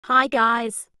Hi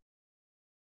guys.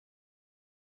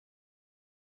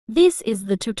 This is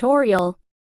the tutorial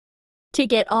to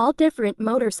get all different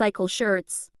motorcycle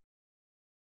shirts.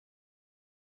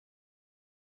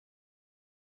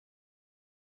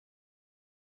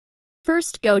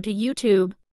 First go to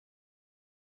YouTube.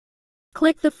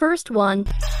 Click the first one.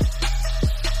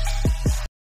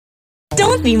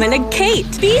 Don't be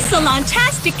Kate. Be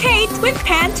Salon-tastic Kate with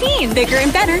Pantene. Bigger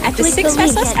and better at just Click 6 the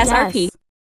link pesos at SRP. yes.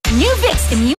 New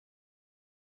Vicks and new.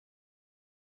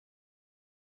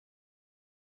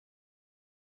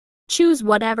 Choose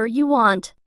whatever you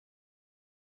want.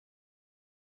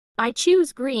 I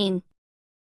choose green.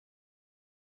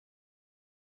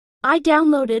 I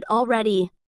downloaded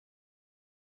already.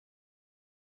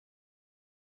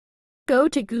 Go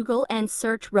to Google and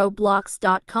search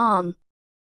roblox.com.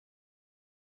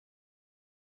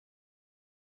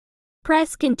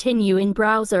 Press continue in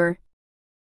browser.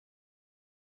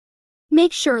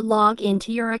 Make sure log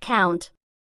into your account.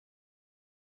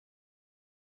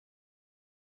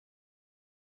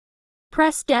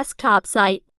 Press desktop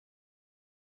site.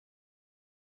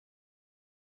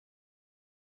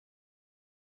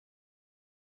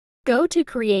 Go to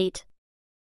create.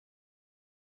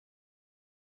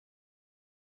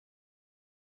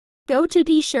 Go to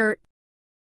T-shirt.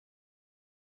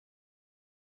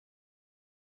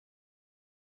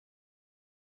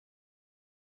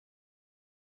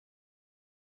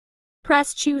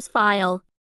 Press choose file.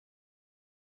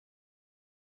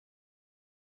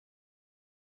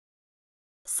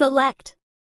 Select.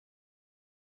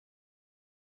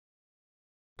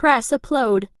 Press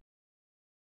upload.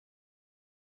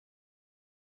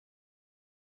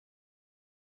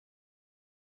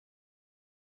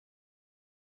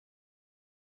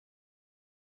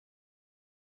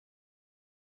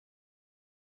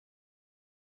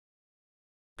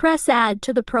 Press add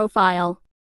to the profile.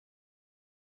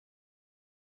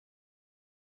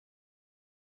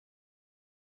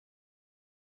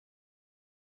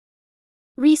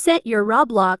 Reset your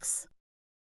Roblox.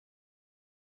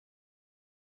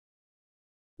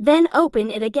 Then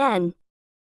open it again.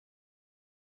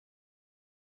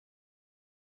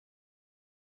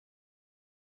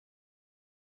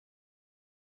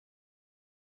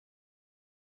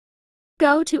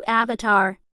 Go to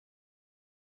Avatar.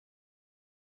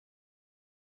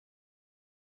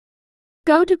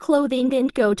 Go to Clothing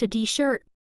and go to T-shirt.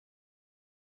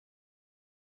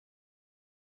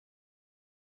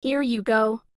 Here you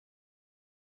go.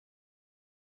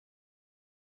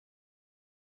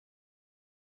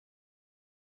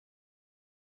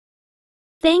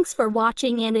 Thanks for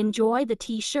watching and enjoy the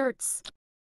T-shirts.